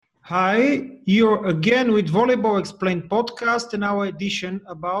Hi, you're again with Volleyball Explained podcast and our edition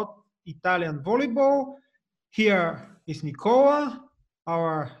about Italian volleyball. Here is Nicola,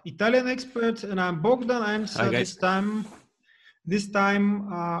 our Italian expert, and I'm Bogdan. And Hi, guys. this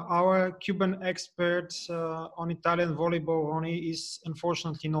time our Cuban expert on Italian volleyball, Ronnie, is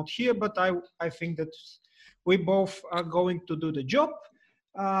unfortunately not here, but I think that we both are going to do the job.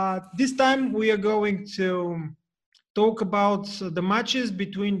 This time we are going to talk about the matches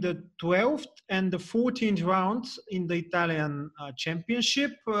between the 12th and the 14th rounds in the Italian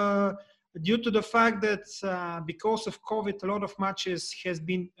championship. Due to the fact that because of COVID, a lot of matches have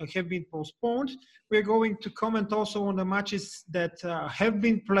been postponed. We're going to comment also on the matches that have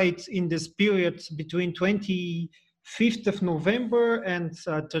been played in this period between 25th of November and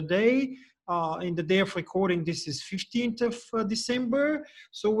today. In the day of recording, this is 15th of December.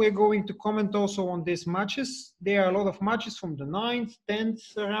 So we're going to comment also on these matches. There are a lot of matches from the 9th,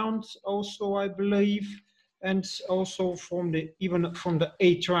 10th round also, I believe, and also even from the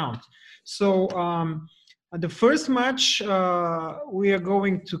 8th round. So the first match we are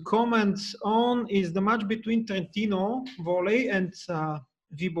going to comment on is the match between Trentino Volley and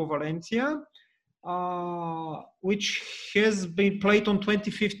Vibo Valencia. Which has been played on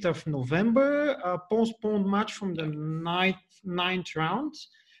 25th of November, a postponed match from the ninth round.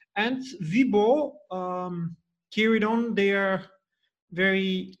 And Vibo carried on their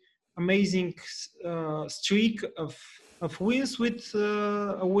very amazing streak of wins with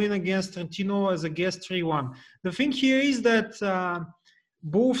a win against Trentino as a guest 3-1. The thing here is that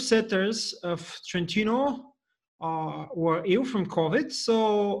both setters of Trentino were ill from COVID.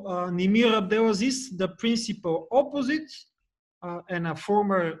 So Nimir Abdelaziz, the principal opposite and a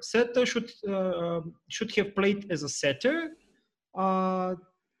former setter, should have played as a setter. Of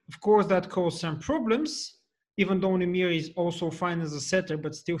course, that caused some problems, even though Nimir is also fine as a setter,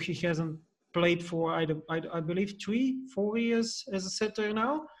 but still he hasn't played for, I believe, 3-4 years as a setter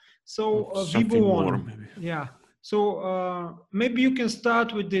now. So Vibo won. Yeah. So maybe you can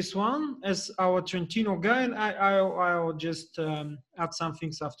start with this one as our Trentino guy, and I'll just add some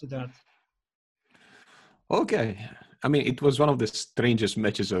things after that. Okay. I mean, it was one of the strangest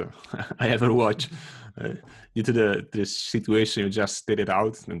matches I ever watched due to the situation you just stated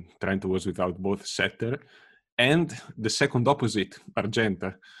out, and Trento was without both setter and the second opposite,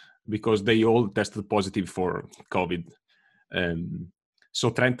 Argenta, because they all tested positive for COVID. So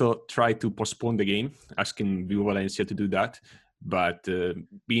Trento tried to postpone the game, asking Vibo Valencia to do that. But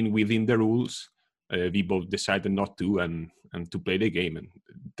being within the rules, Vibo decided not to and to play the game. And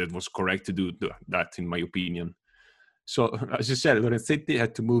that was correct to do that, in my opinion. So, as you said, Lorenzetti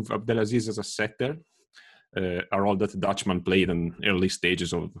had to move Abdelaziz as a setter, a role that Dutchman played in early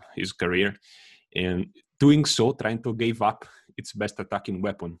stages of his career. And doing so, Trento gave up its best attacking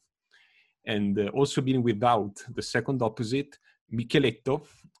weapon. And also being without the second opposite, Micheletto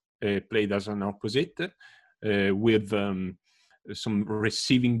played as an opposite with some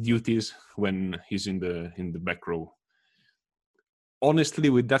receiving duties when he's in the back row. Honestly,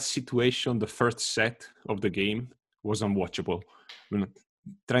 with that situation, the first set of the game was unwatchable. When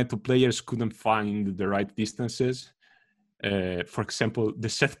Trento players couldn't find the right distances. For example, the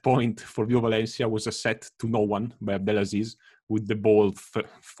set point for Vibo Valencia was a set to no one by Abdelaziz, with the ball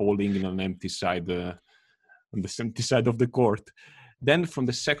falling in an empty side on the empty side of the court. Then from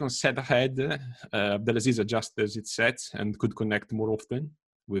the second set ahead, Abdelaziz adjusted its sets and could connect more often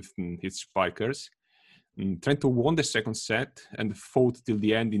with his spikers. Trento won the second set and fought till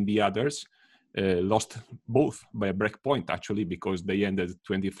the end in the others. Lost both by a break point, actually, because they ended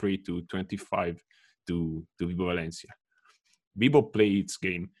 23-25 to Vibo Valencia. Vibo played its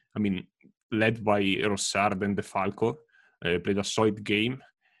game. I mean, led by Rossard and De Falco, played a solid game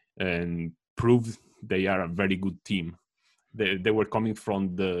and proved they are a very good team. They were coming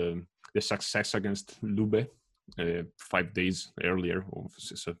from the success against Lube 5 days earlier, or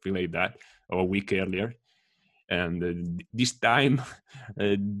something like that, or a week earlier. And this time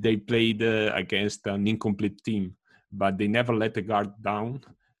they played against an incomplete team, but they never let the guard down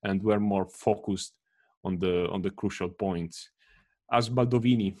and were more focused on the crucial points. As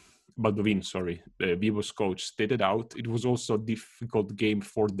Baldovin, Vivo's coach, stated out, it was also a difficult game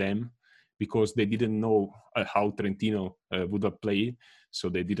for them because they didn't know how Trentino would have played, so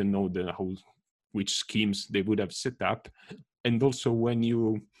they didn't know which schemes they would have set up. And also when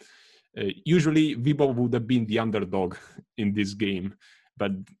you usually Vibo would have been the underdog in this game,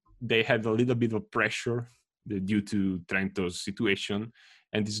 but they had a little bit of pressure due to Trento's situation,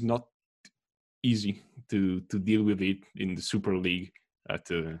 and it's not easy to deal with it in the Super League at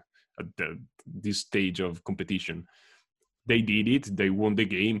this stage of competition. they did it. They won the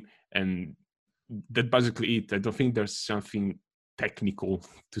game, and that's basically it. I don't think there's something technical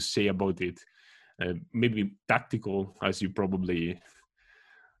to say about it. Maybe tactical, as you probably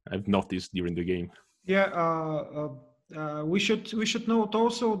have noticed during the game. Yeah, we should note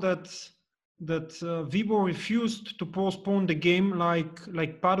also that Vibo refused to postpone the game like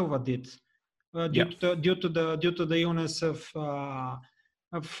Padova did, Yeah. due to the illness of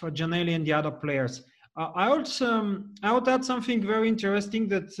Giannelli and the other players. I would add something very interesting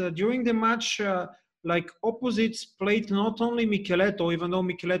that during the match, like opposites played not only Micheletto, even though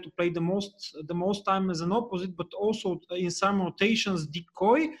Micheletto played the most time as an opposite, but also in some rotations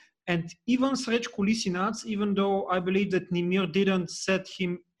Decoy and even Srećko Lisinac, even though I believe that Nimir didn't set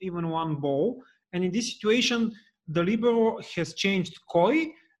him even one ball. And in this situation, the libero has changed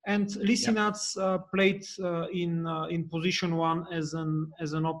Koi, and Lisinac played in position one as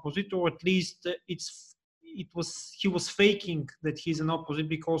an opposite, or at least he was faking that he's an opposite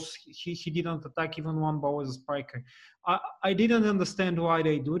because he didn't attack even one ball as a spiker. I didn't understand why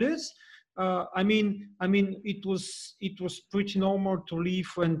they do this. I mean, it was pretty normal to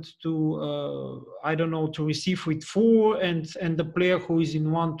leave and to I don't know, to receive with four, and the player who is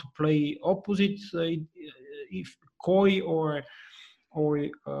in one to play opposite, if Koi or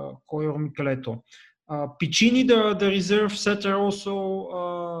Micheletto. Piccini, the reserve setter,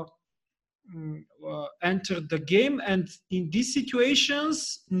 also entered the game, and in these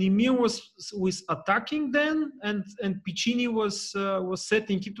situations Nimir was attacking then, and Piccini was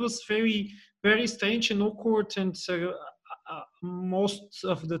setting. It was very, very strange and awkward, and most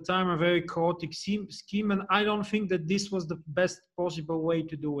of the time a very chaotic scheme, and I don't think that this was the best possible way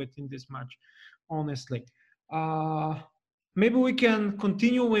to do it in this match, honestly. Maybe we can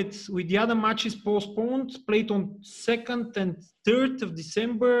continue with the other matches postponed, played on 2nd and 3rd of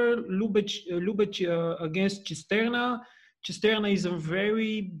December. Lubec against Cisterna. Cisterna is in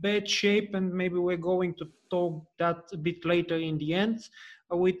very bad shape, and maybe we're going to talk that a bit later in the end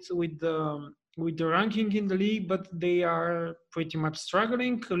with the ranking in the league, but they are pretty much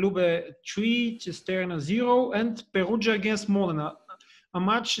struggling. Lube 3, Cisterna 0, and Perugia against Modena. A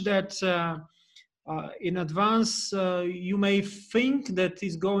match that in advance you may think that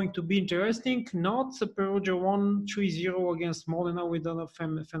is going to be interesting. Not. Perugia won 3-0 against Modena with a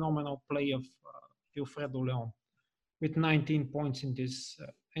phenomenal play of Wilfredo Leon with 19 points in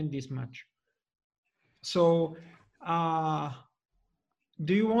this match. So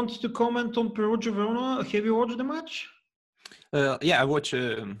do you want to comment on Perugia Verona? Have you watched the match? Yeah, I watched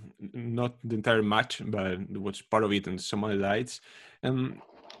not the entire match, but I watched part of it and some highlights.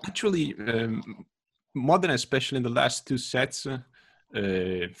 Actually, Modena, especially in the last two sets,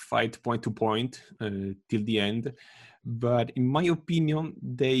 fight point to point till the end. But in my opinion,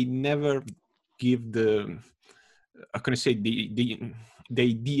 they never give the, how can I say, the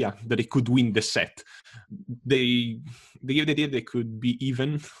idea that they could win the set. They give the idea they could be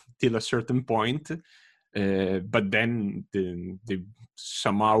even till a certain point, but then they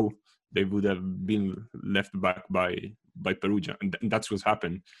somehow they would have been left back by Perugia, and that's what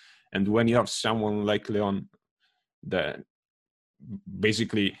happened. And when you have someone like Leon, that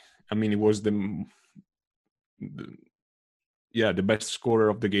basically, I mean, it was the best scorer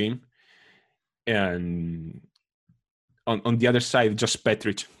of the game, and on the other side, just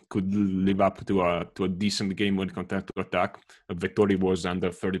Petric could live up to a decent game when compared to attack. Vettori was under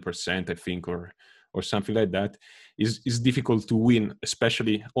 30%, I think, or something like that. It's difficult to win,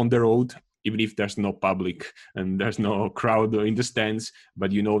 especially on the road, even if there's no public and there's no crowd in the stands.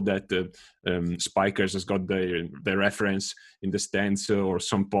 But you know that Spikers has got their reference in the stands or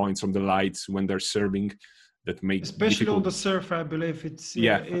some points on the lights when they're serving. That make especially difficult. On the surf, I believe it's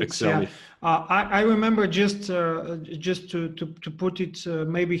exactly. I remember just to put it,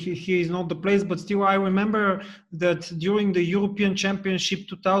 maybe he is not the place, but still I remember that during the European Championship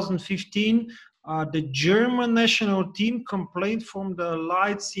 2015, the German national team complained from the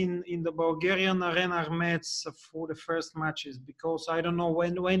lights in the Bulgarian Arena Armets for the first matches, because I don't know,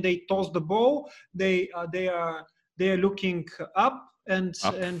 when they toss the ball, they are looking up. And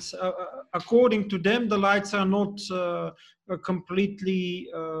according to them, the lights are not completely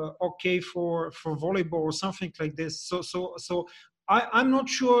okay for volleyball or something like this. So I'm not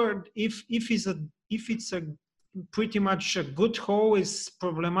sure if it's a pretty much a good hole is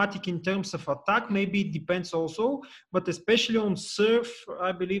problematic in terms of attack. Maybe it depends also, but especially on serve,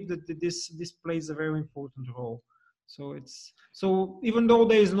 I believe that this plays a very important role. So even though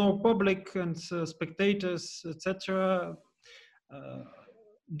there is no public and spectators, etc.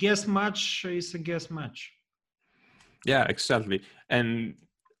 Guess match is a guess match. Yeah, exactly. And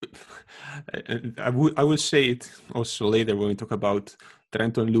I will say it also later when we talk about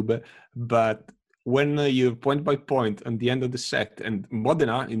Trento and Lube, but when you point by point at the end of the set, and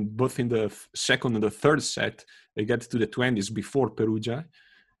Modena, both in the second and the third set, they get to the 20s before Perugia,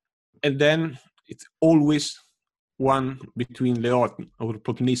 and then it's always one between Leot or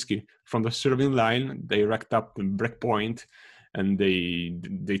Plotnitsky from the serving line. They racked up the break point, and they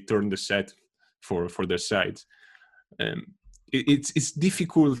turned the set for their sides. It's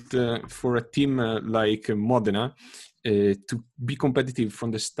difficult for a team like Modena to be competitive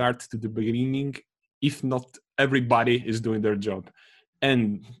from the start to the beginning if not everybody is doing their job.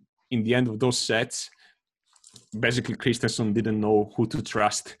 And in the end of those sets, basically Christensen didn't know who to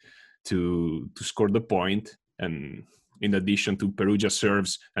trust to score the point. And in addition to Perugia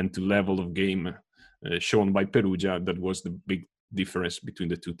serves and to level of game shown by Perugia, that was the big difference between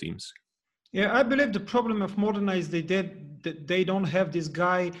the two teams. Yeah, I believe the problem of Modena is they don't have this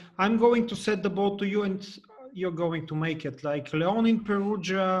guy. I'm going to set the ball to you and you're going to make it. Like Leon in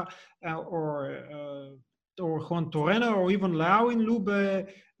Perugia or Juan Torrena or even Leao in Lube,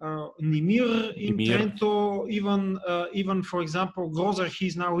 Nimir in Trento, even for example, Grozer,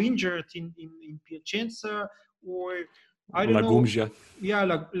 he's now injured in Piacenza, or I don't Lagumgia. know. Yeah,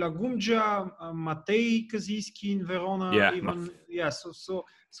 Lagumgia, Matej Kaziski in Verona. Yeah, even yeah.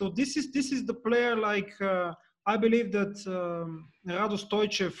 So this is the player. Like I believe that Rado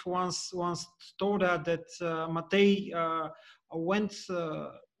Stoichev once told that Matej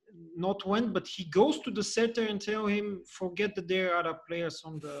but he goes to the setter and tell him, forget that there are other players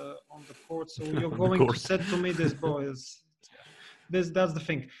on the court. So you're going to set to me this ball. That's the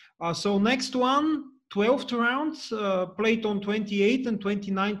thing. So next one. 12th round played on 28th and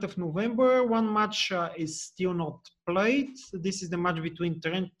 29th of November. One match is still not played. This is the match between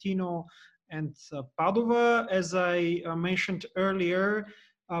Trentino and Padova. As I mentioned earlier,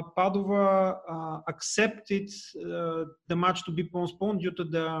 Padova accepted the match to be postponed due to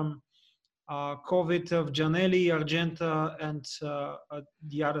the COVID of Gianelli, Argenta, and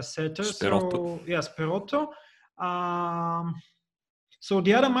the other setters. Sperotto. So, yeah, Sperotto. So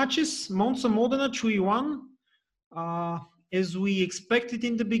the other matches, Monza Modena 3-1. As we expected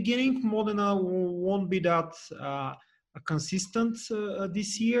in the beginning, Modena won't be that consistent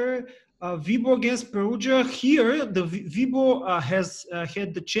this year. Vibo against Perugia. Here, the Vibo has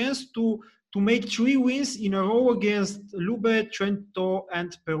had the chance to make 3 wins in a row against Lube, Trento,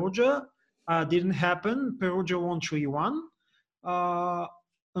 and Perugia. Didn't happen. Perugia won 3-1.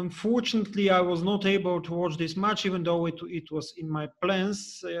 Unfortunately, I was not able to watch this match, even though it was in my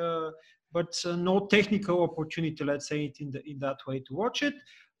plans, but no technical opportunity, let's say it in that way, to watch it.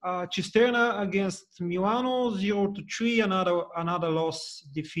 Cisterna against Milano, 0-3, another loss,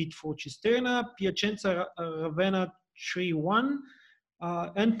 defeat for Cisterna. Piacenza Ravenna 3-1,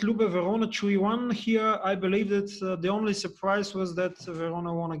 and Lube Verona 3-1. Here, I believe that the only surprise was that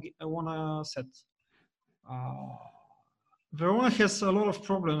Verona won a set. Verona has a lot of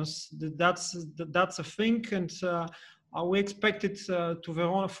problems. That's a thing, and we expected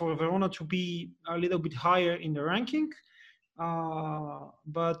for Verona to be a little bit higher in the ranking,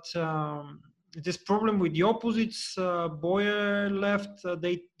 but this problem with the opposites. Boyer left.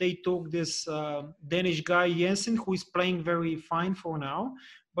 They took this Danish guy Jensen, who is playing very fine for now.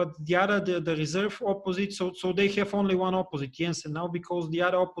 But the reserve opposite, so they have only one opposite, Jensen, now, because the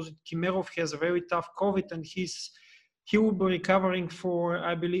other opposite, Kimerov, has a very tough COVID, and he will be recovering for,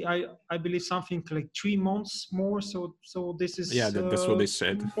 I believe something like 3 months more. So this is that's what they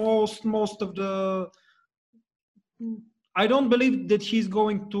said. Most of the. I don't believe that he's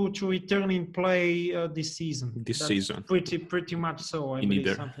going to return in play this season. Season. Pretty much so. I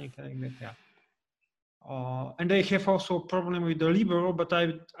believe something like that. Yeah. And they have also a problem with the libero, but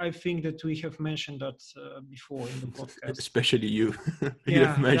I think that we have mentioned that before in the podcast. Especially you. You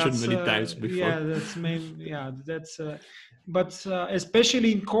have mentioned many times before. Yeah, but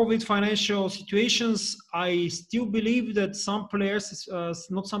especially in COVID financial situations, I still believe that some players,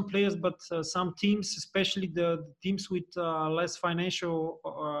 not some players, but some teams, especially the teams with less financial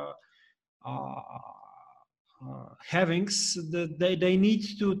havings, they need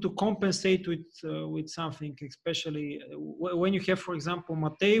to compensate with something, especially when you have, for example,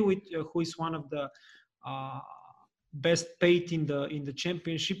 Matej, who is one of the best paid in the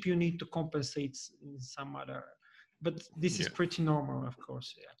championship. You need to compensate in some other, but this is pretty normal, of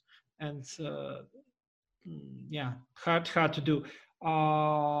course. Yeah, and hard to do.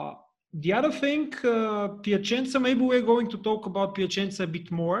 The other thing, Piacenza. Maybe we're going to talk about Piacenza a bit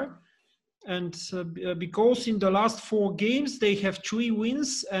more. And because in the last 4 games they have 3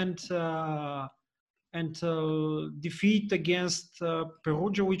 wins and defeat against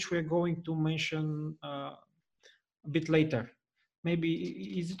Perugia, which we're going to mention a bit later.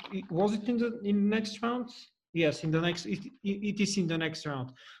 Maybe was it in the next round? Yes, in the next it is in the next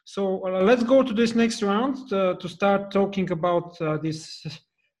round. So let's go to this next round to start talking about this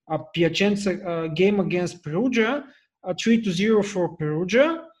Piacenza game against Perugia, 3-0 for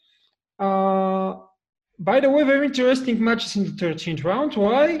Perugia. By the way, very interesting matches in the 13th round.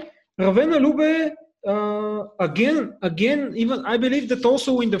 Why? Ravenna Lube again. Even I believe that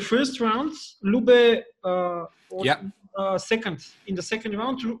also in the first round, Lube second in the second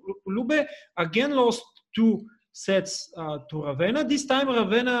round. Lube again lost 2 sets to Ravenna. This time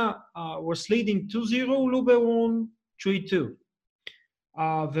Ravenna was leading 2-0. Lube won 3-2.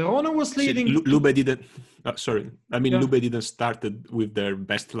 Verona was leading. Lube didn't. Lube didn't start with their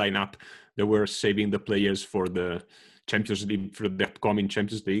best lineup. They were saving the players for the Champions League, for the upcoming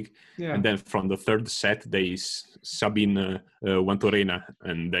Champions League. Yeah. And then from the third set, they sub in Juantorena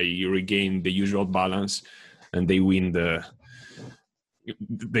and they regain the usual balance and they win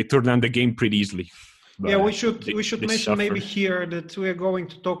they turn on the game pretty easily. But yeah, we should mention maybe here that we are going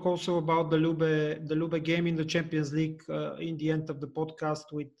to talk also about the Lube game in the Champions League in the end of the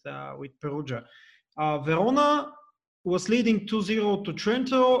podcast with Perugia. Verona was leading 2-0 to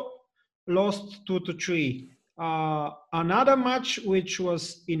Trento, lost 2-3. Another match which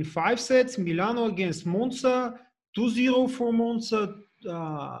was in 5 sets, Milano against Monza, 2-0 for Monza,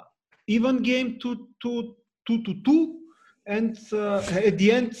 even game 2-2. And at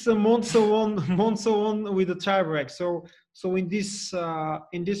the end, Monza won with a tiebreak. So in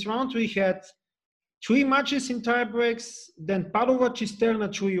this round, we had 3 matches in tiebreaks. Then Padova Cisterna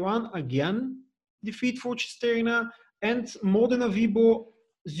 3-1 again defeat for Cisterna, and Modena Vibo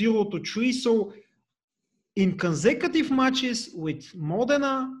 0-3. So in consecutive matches with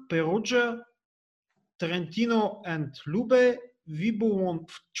Modena, Perugia, Trentino, and Lube, Vibo won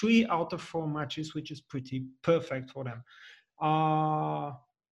 3 out of 4 matches, which is pretty perfect for them.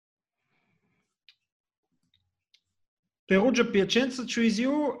 Perugia Piacenza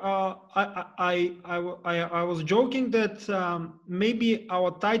 3-0. I was joking that maybe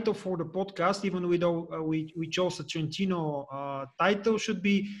our title for the podcast, even though we chose a Trentino title, should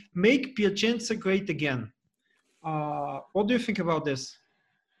be "Make Piacenza Great Again." What do you think about this?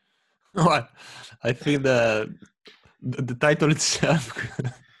 Well, I think the title itself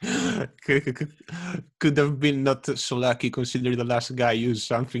could have been not so lucky, considering the last guy used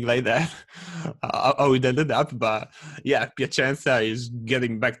something like that. How it ended up, but yeah, Piacenza is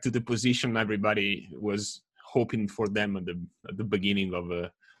getting back to the position everybody was hoping for them at the beginning of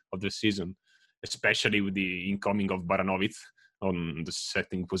the season, especially with the incoming of Baranovic on the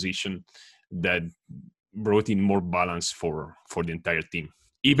setting position that brought in more balance for the entire team.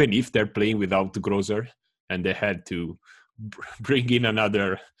 Even if they're playing without Grosser and they had to bring in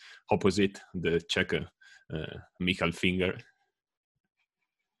another opposite, the Czech Michal Finger.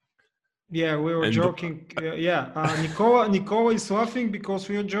 Yeah, we were joking. Nicola is laughing because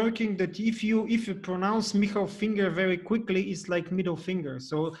we are joking that if you pronounce Michal Finger very quickly, it's like middle finger.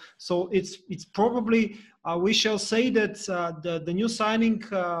 So it's probably we shall say that the new signing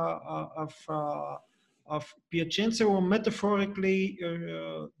of Piacenza will metaphorically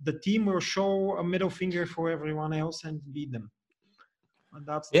the team will show a middle finger for everyone else and beat them.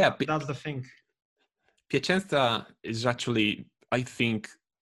 That's the thing. Piacenza is actually, I think,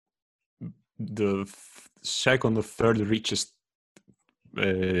 the second or third richest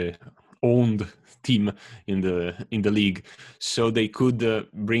owned team in the league. So they could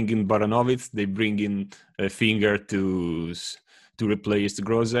bring in Baranovic, they bring in Finger to replace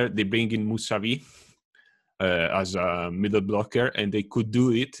Grosser, they bring in Musavi as a middle blocker, and they could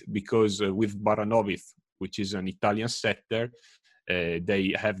do it because with Baranovic, which is an Italian setter,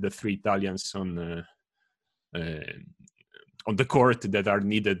 they have the 3 Italians on the court that are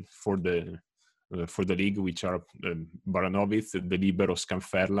needed for the league, which are Baranovic, the libero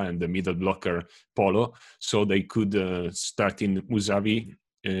Scanferla, and the middle blocker Polo. So they could start in Musavi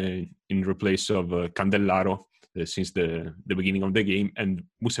in replace of Candellaro since the beginning of the game, and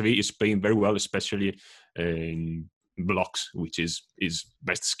Musavi is playing very well, especially in blocks, which is his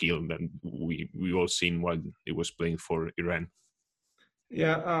best skill that we all seen while he was playing for Iran.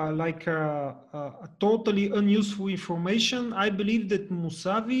 Yeah, totally unuseful information. I believe that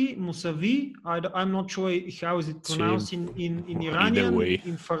Musavi, I'm not sure how is it pronounced in Iranian,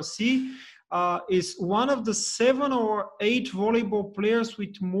 in Farsi, is one of the 7 or 8 volleyball players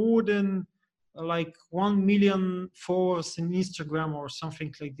with more than 1 million followers in Instagram or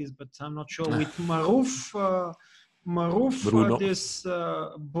something like this, but I'm not sure. With Maruf, Bruno. this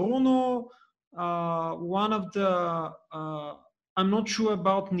Bruno, one of the I'm not sure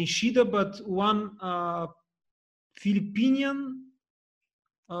about Nishida, but one Filipinian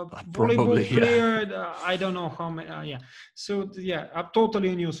volleyball Probably, yeah. player. I don't know how many. Yeah. So yeah, totally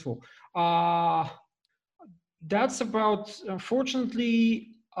unuseful. That's about. Unfortunately,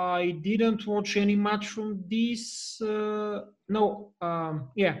 I didn't watch any match from this. No.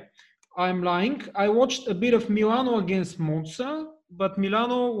 Yeah, I'm lying. I watched a bit of Milano against Monza, but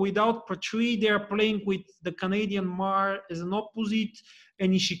Milano without Patry, they are playing with the Canadian Mar as an opposite,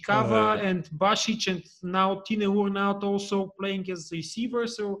 and Uh, Ishikawa and Basic, and now Tine Urnaut also playing as receiver.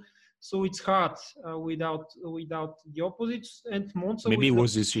 So it's hard without the opposites, and Monza Maybe with it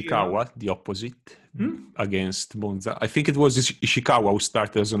was Lapuccia. Ishikawa, the opposite, against Monza. I think it was Ishikawa who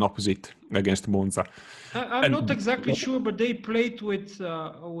started as an opposite against Monza. I'm not And exactly sure, but they played with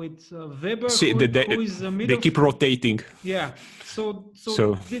Weber, see, who is a they middle. keep rotating. Yeah, so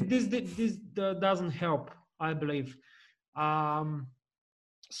So this doesn't help, I believe. Um,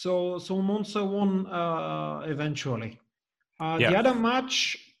 so Monza won eventually. The yeah. other match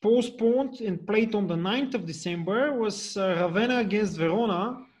postponed and played on the 9th of December was Ravenna against Verona,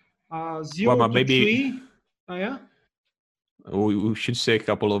 Well, 0 to maybe 3. Yeah. we should say a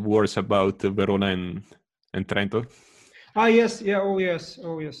couple of words about Verona and Trento. Yes. Yeah. Oh yes.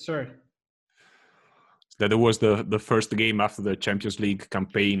 Oh yes. Sorry. That was the first game after the Champions League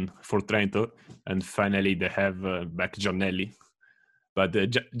campaign for Trento, and finally they have back Giannelli. But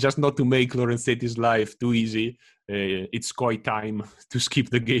just not to make Lorenzetti's life too easy, it's quite time to skip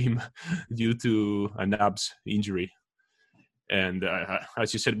the game due to an abs injury. And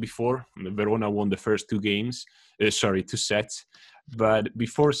as you said before, Verona won the first two sets. But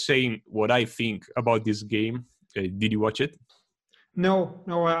before saying what I think about this game, did you watch it? No,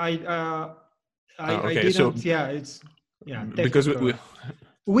 I Okay, so didn't. Yeah, it's because technical.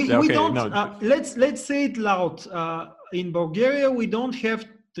 We okay, don't. no, Let's say it loud. In Bulgaria, we don't have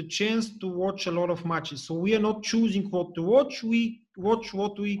the chance to watch a lot of matches, so we are not choosing what to watch. We watch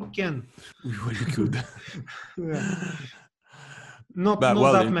what we can. we could. Yeah. Not But not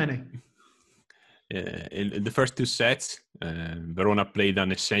well, that many. in the first two sets, Verona played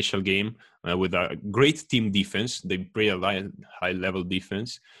an essential game with a great team defense. They played a high level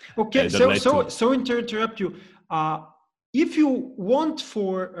defense. Okay, That led to to interrupt you. If you want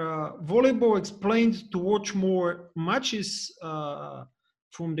for volleyball explained to watch more matches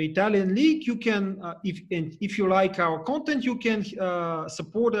from the Italian league, you can, if you like our content, you can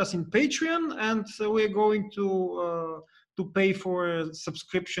support us in Patreon, and we're going to pay for a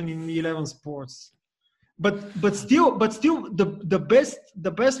subscription in 11 Sports. But still the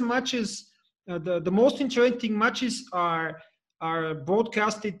best matches, the most interesting matches are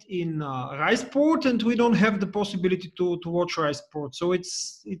broadcasted in RaiSport, and we don't have the possibility to watch RaiSport, so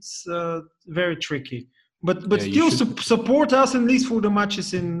it's very tricky. But you still should. support us at least for the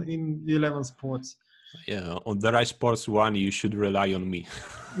matches in the 11 Sports. Yeah, on the RaiSports one, you should rely on me.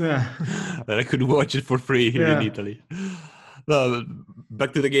 Yeah, that I could watch it for free here in yeah. Italy. Well,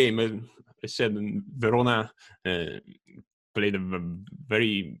 back to the game. I said Verona played a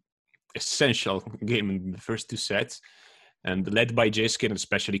very essential game in the first two sets, and led by Jeski and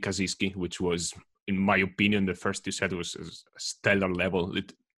especially Kaziski, which was, in my opinion, the first two sets was a stellar level.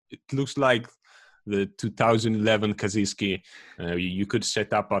 It looks like the 2011 Kaziski. You could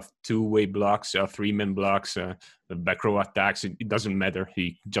set up a two-way blocks, three-man blocks, back row attacks. It doesn't matter.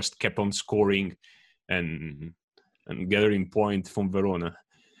 He just kept on scoring and gathering point from Verona.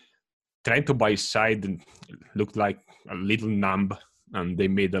 Trento by his side looked like a little numb, and they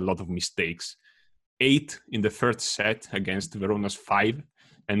made a lot of mistakes. 8 in the first set against Verona's 5,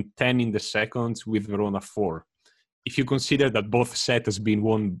 and 10 in the second with Verona 4. If you consider that both sets has been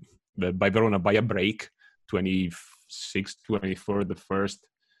won by Verona by a break, 26-24 the first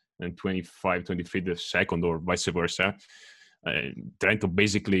and 25-23 the second, or vice versa, Trento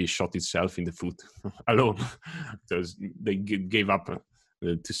basically shot itself in the foot alone, because they gave up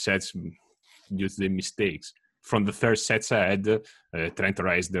the two sets due to the mistakes. From the third sets ahead, Trento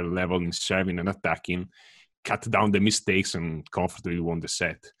raised their level in serving and attacking, cut down the mistakes, and comfortably won the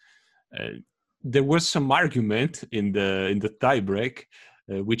set. There was some argument in the tiebreak,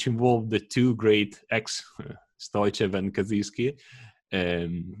 which involved the two great ex Stoichev and Kaziski,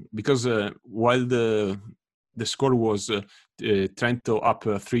 because while the score was Trento up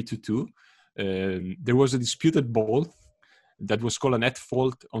 3-2, there was a disputed ball that was called a net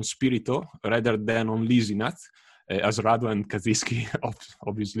fault on Spirito rather than on Lisinat, as Rado and Kaziski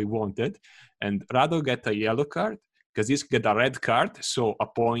obviously wanted. And Rado got a yellow card, Kaziski got a red card, so a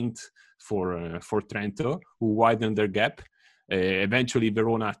point for Trento, who widened their gap. Eventually,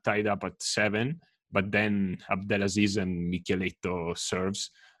 Verona tied up at 7, but then Abdelaziz and Micheletto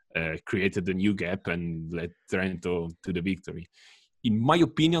serves created a new gap and led Trento to the victory. In my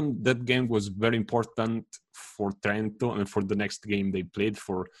opinion, that game was very important for Trento and for the next game they played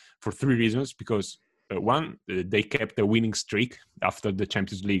for 3 reasons. Because one, they kept a winning streak after the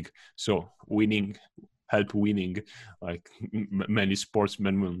Champions League. So help winning, like many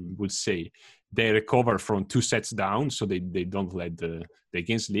sportsmen would say. They recover from 2 sets down, so they don't let the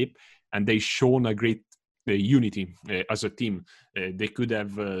game slip. And they shown a great unity as a team. They could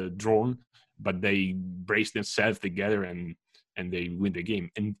have drawn, but they braced themselves together and they win the game.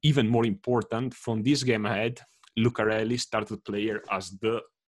 And even more important, from this game ahead, Lucarelli started player as the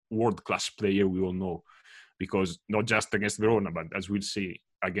world-class player we all know. Because not just against Verona, but as we'll see,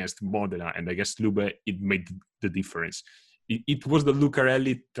 against Modena and against Lube, it made the difference. It was the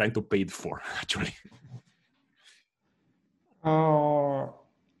Lucarelli trying to pay it for, actually.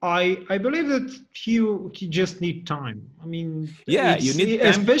 I believe that he just need time. I mean, yeah, you need time.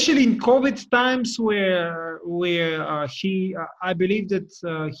 Especially in COVID times where he I believe that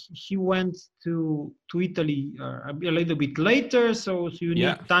he went to Italy a little bit later, so you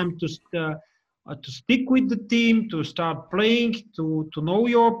need time to stick with the team, to start playing, to know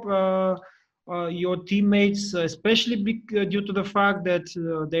your teammates, especially due to the fact that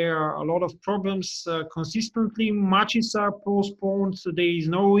there are a lot of problems consistently. Matches are postponed, so there is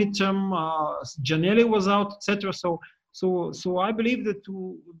no rhythm. Giannelli was out, etc. So I believe that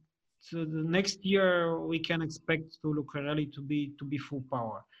the next year we can expect Lucarelli to be full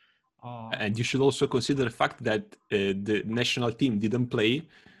power. And you should also consider the fact that the national team didn't play.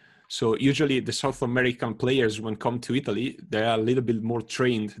 So usually the South American players, when come to Italy, they are a little bit more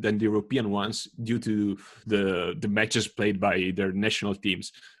trained than the European ones due to the matches played by their national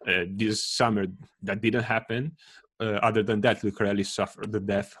teams. This summer, that didn't happen. Other than that, Lucarelli suffered the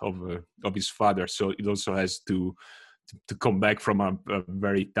death of his father. So it also has to come back from a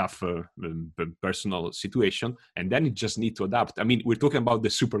very tough personal situation, and then you just need to adapt. I mean, we're talking about the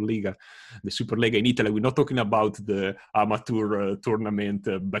Superliga in Italy. We're not talking about the amateur tournament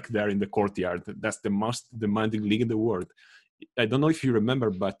back there in the courtyard. That's the most demanding league in the world. I don't know if you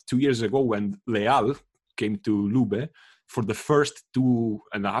remember, but 2 years ago when Leal came to Lube, for the first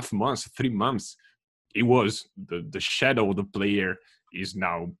 2.5 months, 3 months, it was the shadow of the player is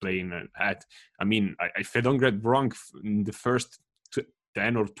now playing at. I mean, if I don't get wrong, in the first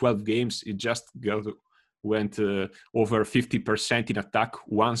 10 or 12 games, it just went over 50% in attack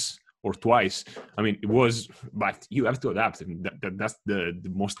once or twice. I mean, it was, but you have to adapt, and that's the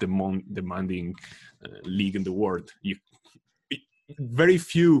most demanding league in the world. Very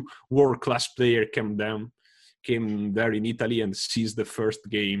few world-class players came there in Italy and seized the first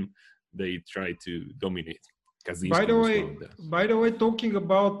game they tried to dominate. By the way, talking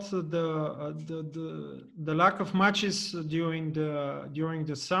about the lack of matches during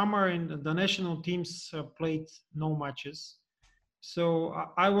the summer, and the national teams played no matches. So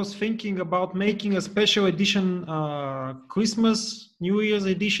I was thinking about making a special edition, Christmas, New Year's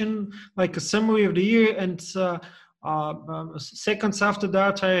edition, like a summary of the year. And seconds after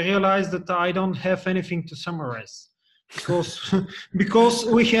that, I realized that I don't have anything to summarize because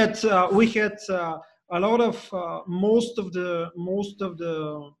we had a lot of most of the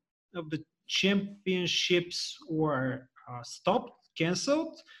championships were stopped,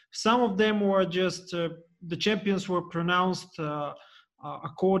 canceled. Some of them were just the champions were pronounced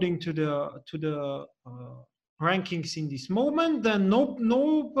according to the rankings in this moment. Then no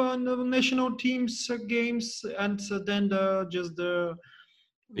national teams games, and then the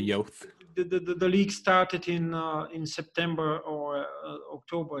youth. The league started in September or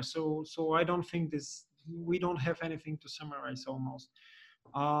October, so I don't think we don't have anything to summarize almost.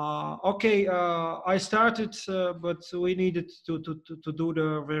 Okay, I started, but we needed to do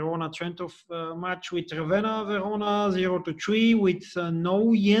the Verona Trento match with Ravenna Verona 0-3 with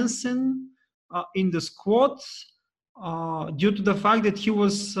no Jensen in the squad due to the fact that he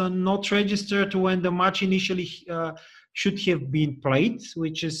was not registered when the match initially should have been played,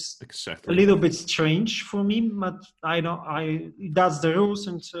 which is a little bit strange for me, but that's the rules,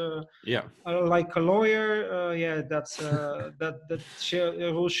 and like a lawyer, that's that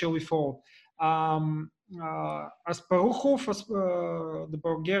rule shall we follow. Asparukhov, the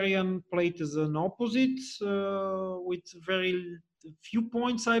Bulgarian, played as an opposite with very few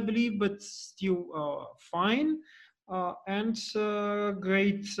points, I believe, but still fine. And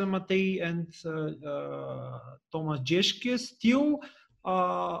great Matej and Thomas Jeschke. Still,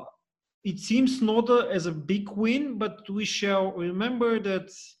 it seems not as a big win, but we shall remember that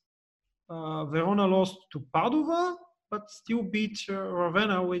Verona lost to Padova but still beat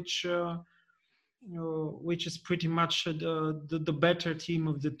Ravenna, which is pretty much the better team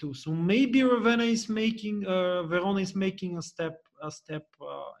of the two. So maybe Verona is making a step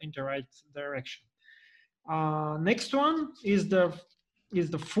in the right direction. Next one is the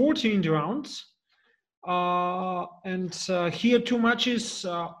 14th round, and here two matches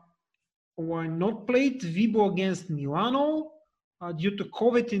were not played. Vibo against Milano due to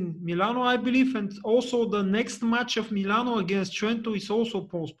COVID in Milano, I believe, and also the next match of Milano against Trento is also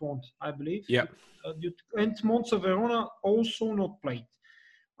postponed, I believe. Yeah. And Monza Verona also not played.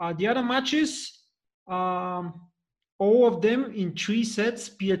 The other matches, all of them in 3 sets.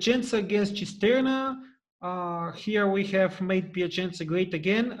 Piacenza against Cisterna. Here we have made Piacenza great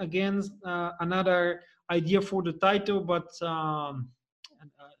again against another idea for the title, but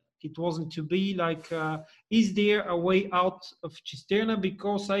it wasn't to be. Is there a way out of Cisterna?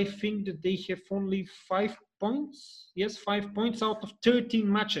 Because I think that they have only 5 points. Yes, 5 points out of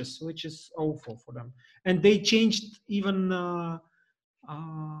 13 matches, which is awful for them. And they changed even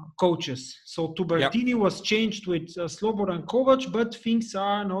coaches. So Tubertini was changed with Slobodan Kovac, but things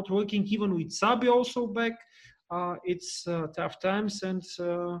are not working even with Sabi also back. It's tough times, and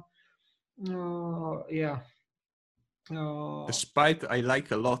yeah. Despite I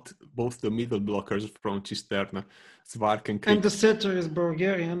like a lot both the middle blockers from Cisterna, Svark and Krik. And the setter is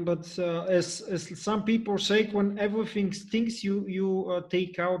Bulgarian, but as some people say, when everything stinks, you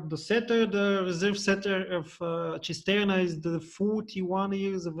take out the setter. The reserve setter of Cisterna is the 41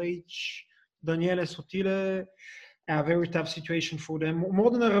 years of age, Daniele Sotile. A very tough situation for them.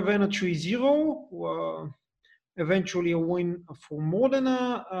 Modena Ravenna 3-0. Eventually a win for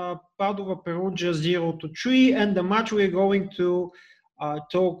Modena. Padova Perugia 0-3. And the match we're going to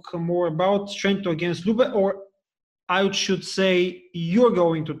talk more about, Trento against Lube, or I should say you're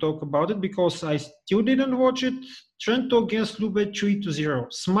going to talk about it because I still didn't watch it. Trento against Lube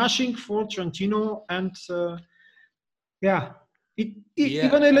 3-0. Smashing for Trentino, and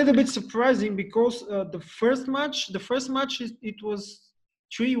even a little bit surprising because the first match it was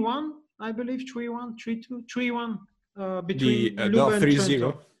 3-1, I believe, 3-1, 3-2, 3-1 between Lube and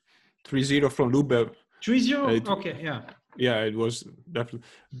Trento. 3-0 from Lube. 3-0? Okay, yeah. Yeah, it was definitely.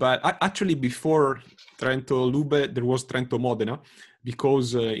 But actually, before Trento Lube, there was Trento Modena,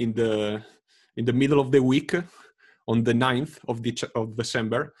 because in the middle of the week, on the 9th of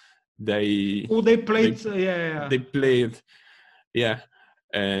December, they played. They played,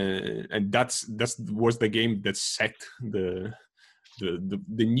 and that was the game that set the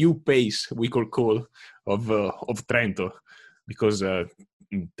new pace, we could call, of Trento, because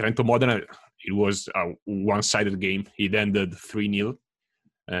Trento Modena, it was a one-sided game. It ended 3-0,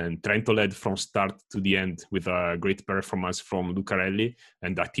 and Trento led from start to the end with a great performance from Lucarelli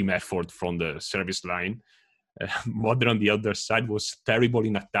and a team effort from the service line. Modena on the other side was terrible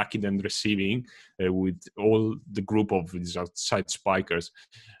in attacking and receiving, with all the group of these outside spikers.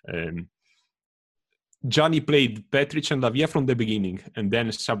 Gianni played Petric and Lavia from the beginning, and then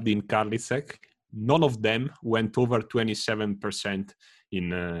subbed in Karlicek. None of them went over 27%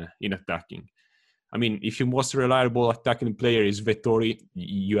 in attacking. I mean, if your most reliable attacking player is Vettori,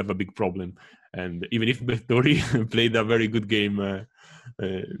 you have a big problem. And even if Vettori played a very good game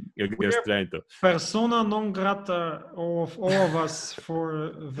against Trento, persona non grata of all of us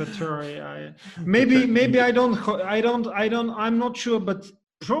for Vettori. Maybe I'm not sure, but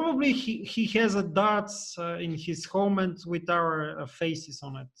probably he has a darts in his helmet with our faces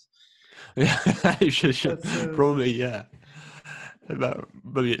on it. Yeah, probably, yeah. But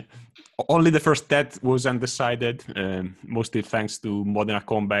only the first stat was undecided, mostly thanks to Modena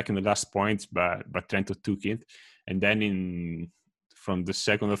comeback in the last points, but Trento took it. And then from the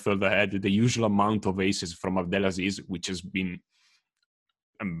second or third ahead, the usual amount of aces from Abdelaziz, which has been,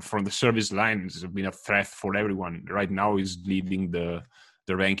 from the service line, has been a threat for everyone. Right now is leading the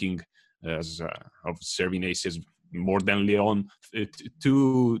ranking of serving aces, more than Leon,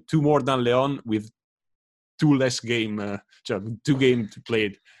 two more than Leon, with 2 less game, 2 games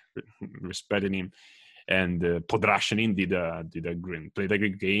played, respecting him. And Podrashanin played a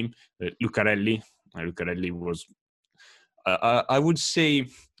great game. Lucarelli was, I would say,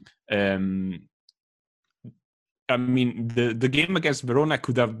 I mean, the game against Verona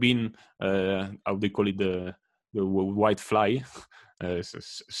could have been, how they call it, the white fly,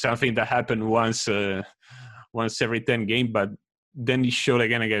 something that happened once every 10 games, but then he showed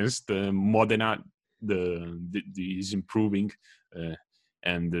again against Modena. Is improving,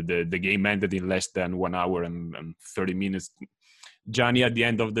 and the game ended in less than 1 hour and 30 minutes. Gianni, at the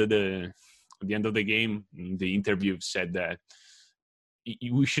end of the game, in the interview, said that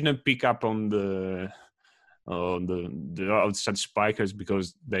we shouldn't pick up on the on the outside spikers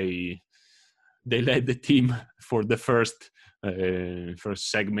because they led the team for the first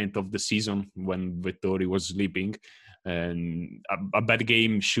segment of the season when Vettori was sleeping, and a bad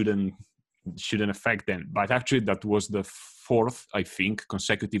game shouldn't affect them. But actually, that was the fourth, I think,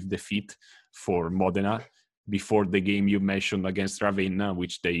 consecutive defeat for Modena before the game you mentioned against Ravenna,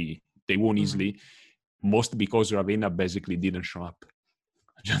 which they won easily, most because Ravenna basically didn't show up.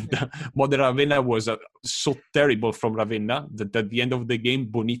 Modena Ravenna was so terrible from Ravenna that at the end of the game,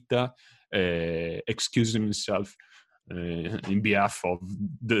 Bonita excused himself in behalf of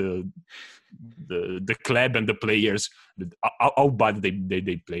the club and the players. How bad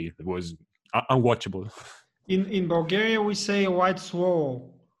they played. It was unwatchable. In Bulgaria, we say a white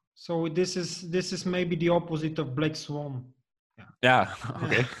swan. So this is maybe the opposite of black swan. Yeah.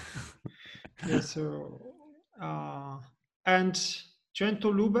 Okay. Yeah. So and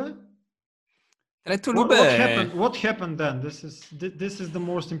Trento Lube. What happened then? This is the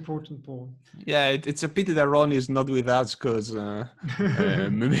most important point. Yeah, it's a pity that Ron is not with us because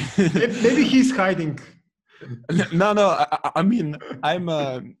maybe he's hiding. No. I mean,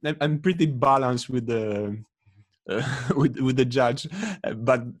 I'm pretty balanced with the with the judge,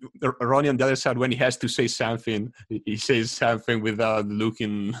 but Ronnie on the other side, when he has to say something, he says something without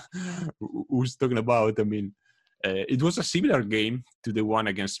looking who's talking about. I mean, it was a similar game to the one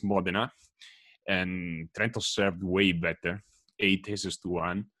against Modena, and Trento served way better,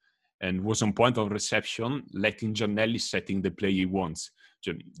 8-1, and was on point of reception, letting Giannelli setting the play he wants.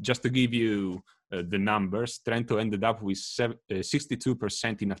 Just to give you the numbers, Trento ended up with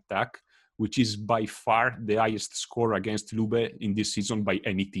 62% in attack, which is by far the highest score against Lube in this season by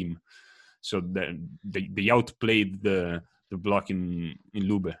any team. So they outplayed the block in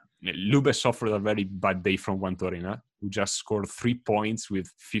Lube. Lube suffered a very bad day from Vantorina, who just scored 3 points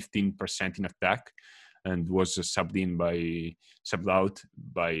with 15% in attack and was subbed out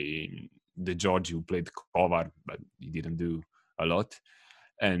by the George, who played Kovar, but he didn't do a lot.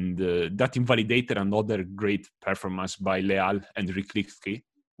 And that invalidated another great performance by Leal and Riklicki,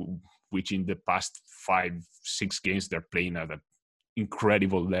 which in the past 5-6 games they're playing at an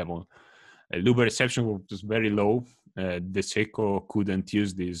incredible level. Lube reception was very low. De Secco couldn't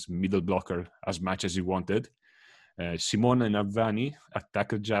use this middle blocker as much as he wanted. Simone and Avvani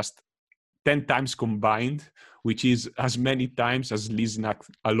attacked just 10 times combined, which is as many times as Lisnak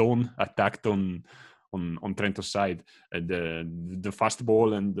alone attacked on Trento's side. The fast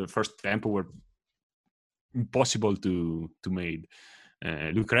ball and the first tempo were impossible to make.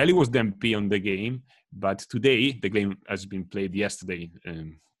 Lucarelli was the MP on the game, but today, the game has been played yesterday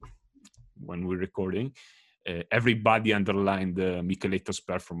when we're recording, everybody underlined Micheletto's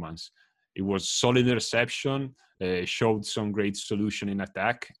performance. It was solid reception, showed some great solution in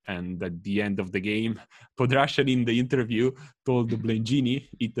attack, and at the end of the game, Podrasciani in the interview told Blengini,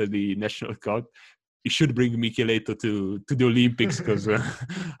 Italy national coach, he should bring Micheletto to the Olympics because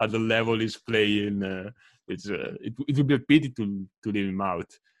at the level he's playing, it would be a pity to leave him out.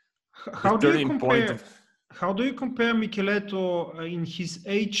 How do you compare Micheletto in his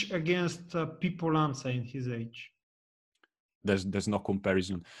age against Pippo Lanza in his age? There's no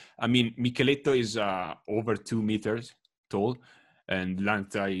comparison. I mean, Micheletto is over 2 meters tall, and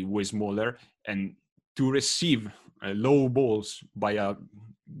Lanza is way smaller. And to receive low balls by a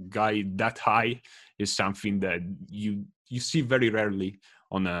guy that high is something that you see very rarely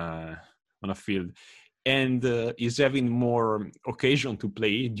on a field. And is having more occasion to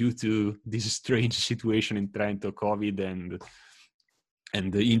play due to this strange situation in Trento, COVID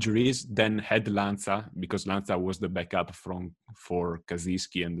and the injuries, than had Lanza, because Lanza was the backup for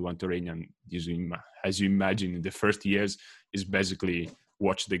Kaziski and Vantorina. As you imagine, in the first years, is basically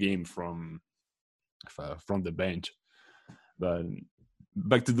watch the game from the bench. But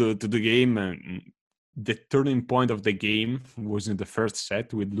back to the game, the turning point of the game was in the first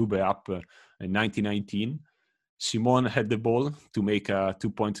set with Lube up 19-19. Simone had the ball to make a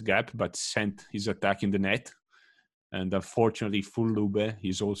 2-point gap, but sent his attack in the net. And unfortunately for Lube,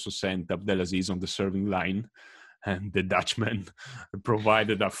 he's also sent Abdelaziz on the serving line. And the Dutchman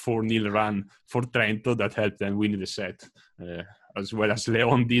provided a 4-0 run for Trento that helped them win the set. As well as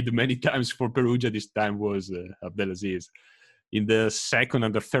Leon did many times for Perugia, this time was Abdelaziz. In the second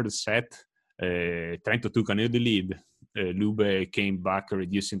and the third set, Trento took an early lead. Lube came back,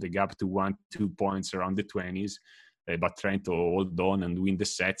 reducing the gap to 1-2 points around the 20s. But Trento hold on and win the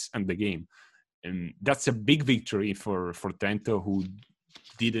sets and the game. And that's a big victory for Trento, who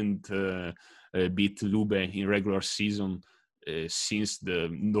didn't beat Lube in regular season since the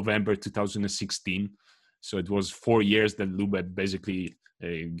November 2016. So it was 4 years that Lube basically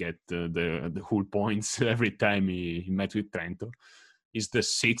get the whole points every time he met with Trento. It's the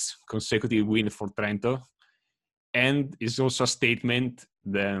 6th consecutive win for Trento, and it's also a statement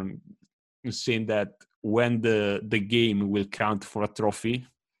then saying that when the game will count for a trophy,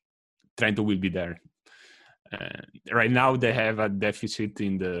 Trento will be there. Right now they have a deficit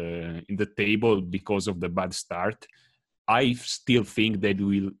in the table because of the bad start. I still think they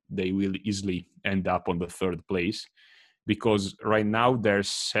will easily end up on the 3rd place, because right now they're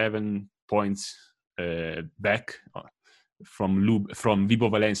 7 points back from Vibo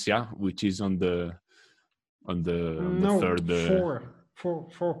Valencia, which is on the 3rd.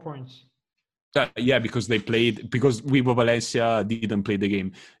 4 points. Yeah, because Vibo Valencia didn't play the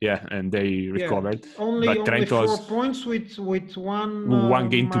game. Yeah, and they recovered. Only 4 points with one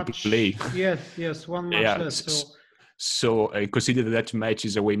game match to play. Yes, one match left. So consider that match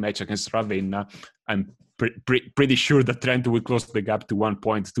is a away match against Ravenna. I'm pretty sure that Trento will close the gap to 1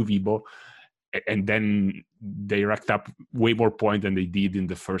 point to Vibo, and then they racked up way more points than they did in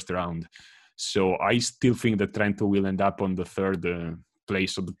the first round. So I still think that Trento will end up on the 3rd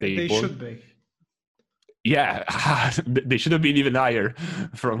place of the table. They should be. Yeah, they should have been even higher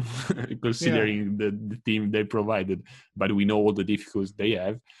from considering the team they provided. But we know all the difficulties they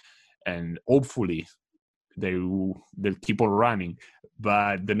have, and hopefully they'll keep on running.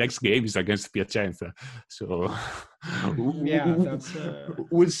 But the next game is against Piacenza, so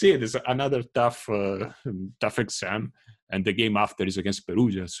we'll see. There's another tough exam, and the game after is against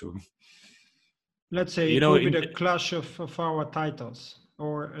Perugia. So let's say it will be the clash of our titles,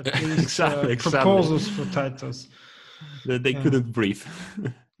 or at least proposals for titles. They couldn't breathe.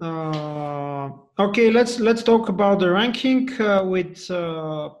 Okay, let's talk about the ranking. With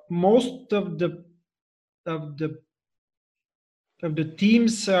most of the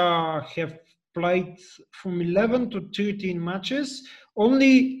teams have played from 11 to 13 matches.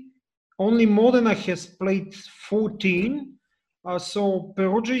 Only Modena has played 14. So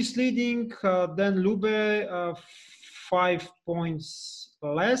Perugia is leading, then Lube 5 points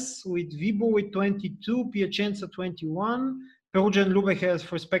less, with Vibo with 22, Piacenza 21. Perugia and Lube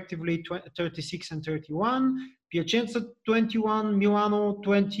has respectively 36 and 31. Piacenza 21, Milano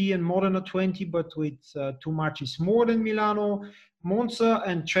 20, and Modena 20, but with 2 matches more than Milano. Monza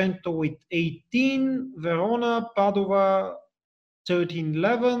and Trento with 18. Verona, Padova 13,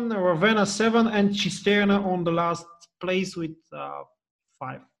 11. Ravenna 7, and Cisterna on the last place with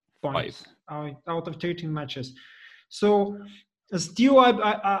 5 points out of 13 matches. So still,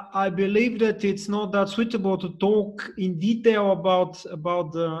 I believe that it's not that suitable to talk in detail about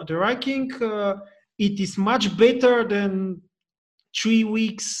the ranking. It is much better than 3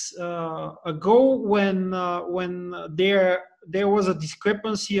 weeks ago when there was a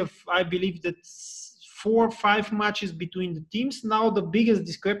discrepancy of, I believe, that 4 or 5 matches between the teams. Now the biggest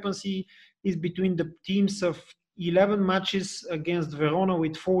discrepancy is between the teams of 11 matches against Verona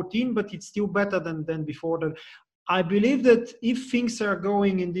with 14, but it's still better than before that. I believe that if things are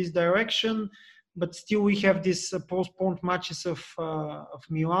going in this direction, but still we have these postponed matches of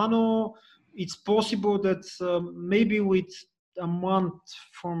Milano, it's possible that maybe with a month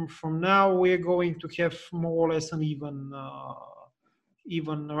from now we're going to have more or less an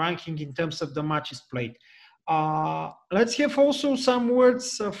even ranking in terms of the matches played. Let's have also some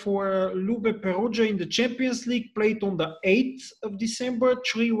words for Lube Perugia in the Champions League, played on the 8th of December,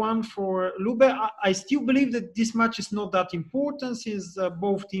 3-1 for Lube. I still believe that this match is not that important, since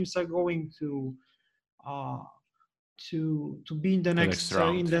both teams are going to be in the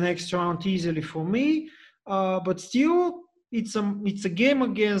next round easily for me. But still, it's a game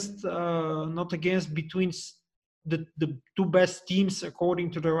between the 2 best teams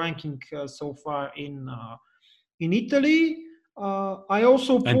according to the ranking so far in Italy. I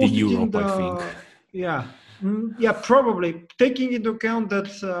also and in Europe, I think. Yeah, probably taking into account that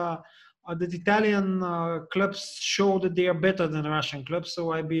the Italian clubs show that they are better than Russian clubs,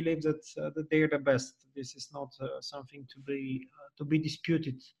 so I believe that they are the best. This is not something to be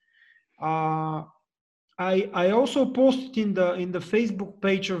disputed. I also posted in the Facebook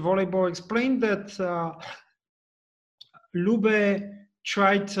page of Volleyball Explained that Lube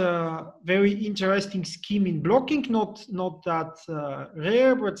tried a very interesting scheme in blocking, not that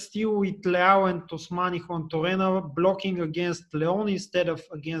rare, but still with Leao and Tosmani Juan blocking against Leon instead of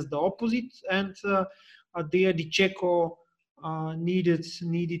against the opposite, and there Di Cecco needed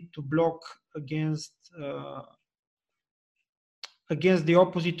to block against the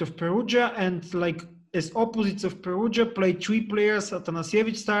opposite of Perugia, and as opposites of Perugia played 3 players.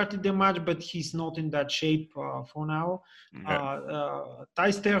 Atanasievich started the match, but he's not in that shape for now.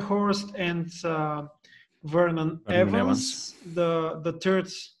 Thijs Terhorst and Vernon Evans, the third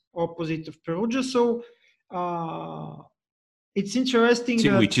opposite of Perugia. So it's interesting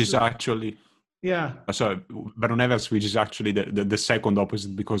that... Which is actually... Yeah. Sorry, Vernon Evans, which is actually the second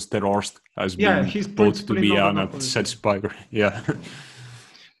opposite, because Ter Horst has been thought to be an set spiker. Yeah.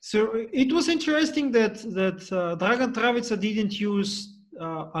 So it was interesting that Dragan Travica didn't use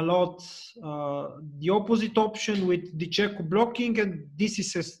a lot the opposite option with Di Cecco blocking, and this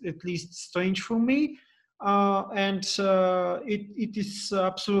is at least strange for me. And it is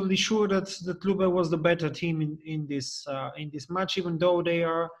absolutely sure that Lube was the better team in this match, even though they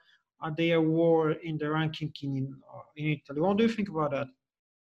are war in the ranking in Italy. What do you think about that?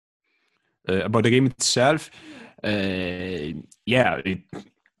 About the game itself, yeah,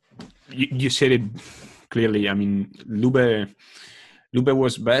 you said it clearly. I mean, Lube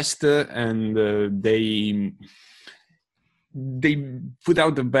was best, and they put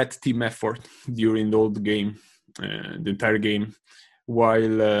out a bad team effort during the whole game, the entire game,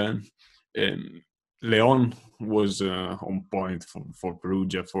 while Leon was on point for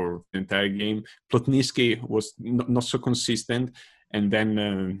Perugia for the entire game. Plotnitsky was not so consistent, and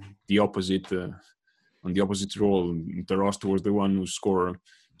then the opposite on the opposite role, Ter Horst was the one who scored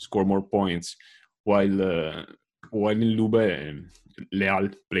more points, while in Lube, Leal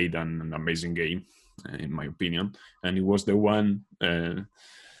played an amazing game, in my opinion, and he was the one the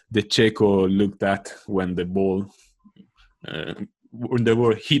Cecco looked at when the ball. When there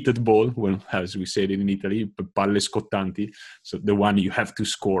were heated ball, when, as we said in Italy, palle scottanti, so the one you have to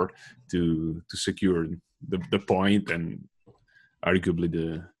score to secure the point and arguably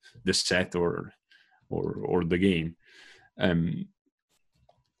the set or the game.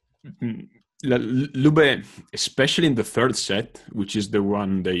 Lube, especially in the third set, which is the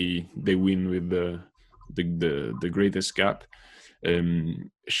one they win with the greatest gap,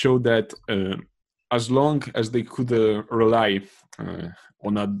 showed that as long as they could rely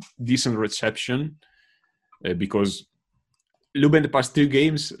on a decent reception, because Lube in the past two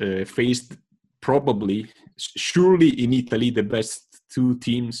games faced surely in Italy, the best two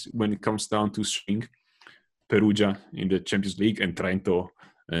teams when it comes down to swing, Perugia in the Champions League and Trento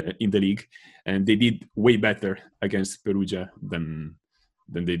in the league, and they did way better against Perugia than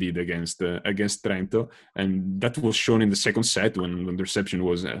they did against Trento, and that was shown in the second set when the reception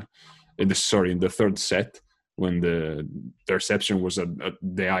was in the third set, when the reception was at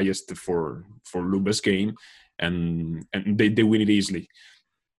the highest for Lube's game, and they win it easily.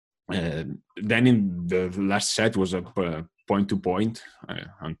 Then in the last set was up point to point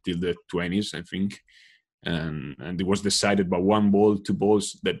until the 20s, I think, and it was decided by one ball, two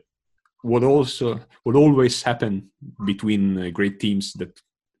balls. That would always happen between great teams, that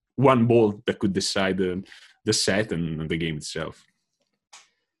one ball that could decide the set and the game itself.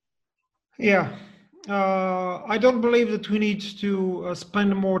 Yeah, I don't believe that we need to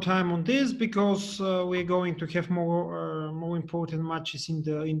spend more time on this, because we're going to have more important matches in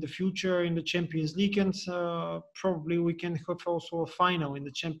the future in the Champions League, and probably we can have also a final in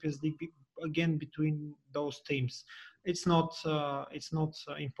the Champions League again between those teams. It's not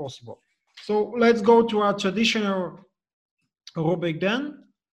impossible. So let's go to our traditional rubric then,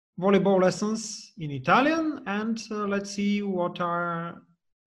 volleyball lessons in Italian, and let's see what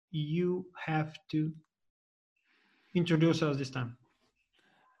you have to introduce us this time.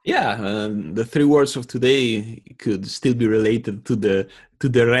 Yeah, the three words of today could still be related to the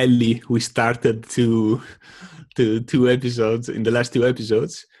rally we started to 2 episodes in the last 2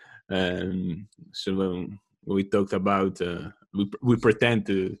 episodes. So we talked about we pretend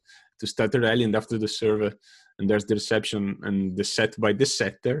to start a rally, and after the serve, and there's the reception and the set by the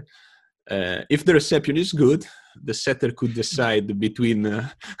setter. If the reception is good, the setter could decide between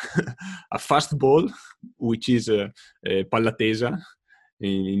a fast ball, which is a palla tesa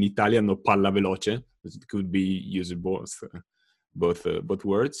in Italian, or palla veloce. It could be used both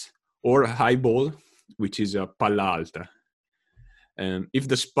words, or a high ball, which is a palla alta. And if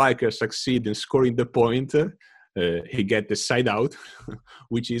the spiker succeeds in scoring the point, he gets the side out,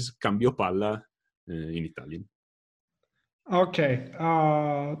 which is cambio palla in Italian. Okay,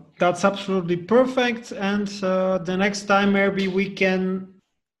 that's absolutely perfect. And the next time maybe we can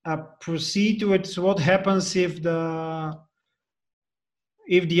proceed with what happens if the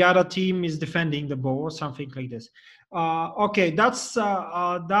other team is defending the ball or something like this. Okay, that's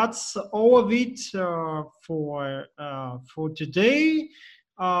all of it for today.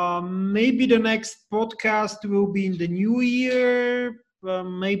 Maybe the next podcast will be in the new year.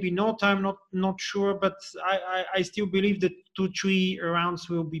 maybe not. I'm not sure, but I still believe that 2-3 rounds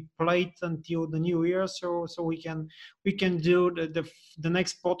will be played until the new year. So we can do the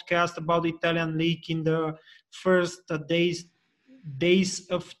next podcast about the Italian league in the first days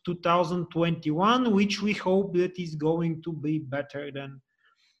of 2021, which we hope that is going to be better than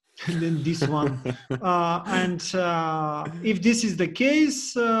this one. And if this is the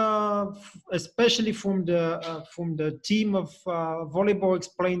case, especially from the team of Volleyball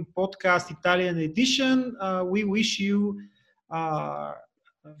Explained podcast Italian edition, we wish you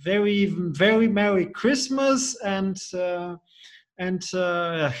very Merry Christmas and a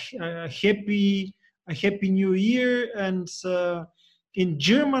happy New Year. And in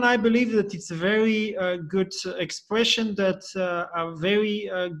German, I believe that it's a very good expression, that a very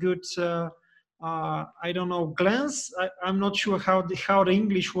good, I don't know, glance. I'm not sure how the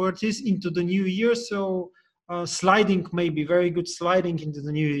English word is, into the new year. So sliding, maybe very good sliding into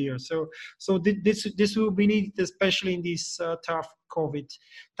the new year. So this will be needed, especially in these tough COVID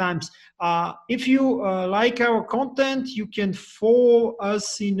times. If you like our content, you can follow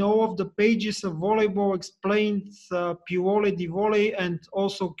us in all of the pages of Volleyball Explained, Pirole di Volley, and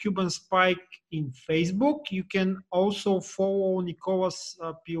also Cuban Spike in Facebook. You can also follow Nicolas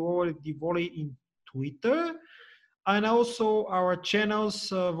Pirole di Volley in Twitter, and also our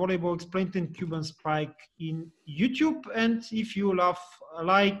channels, Volleyball Explained and Cuban Spike in YouTube. And if you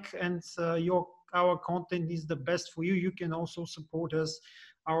like and our content is the best for you, you can also support us,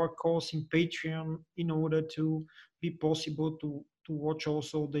 our cause in Patreon, in order to be possible to watch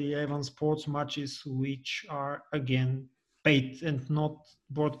also the 11 sports matches, which are again paid and not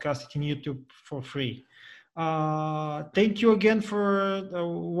broadcasted in YouTube for free. Thank you again for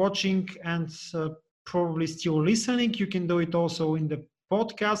watching and probably still listening. You can do it also in the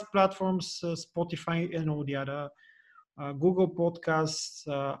podcast platforms, Spotify and all the other Google Podcasts,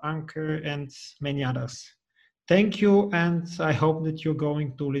 Anchor, and many others. Thank you, and I hope that you're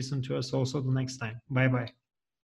going to listen to us also the next time. Bye-bye.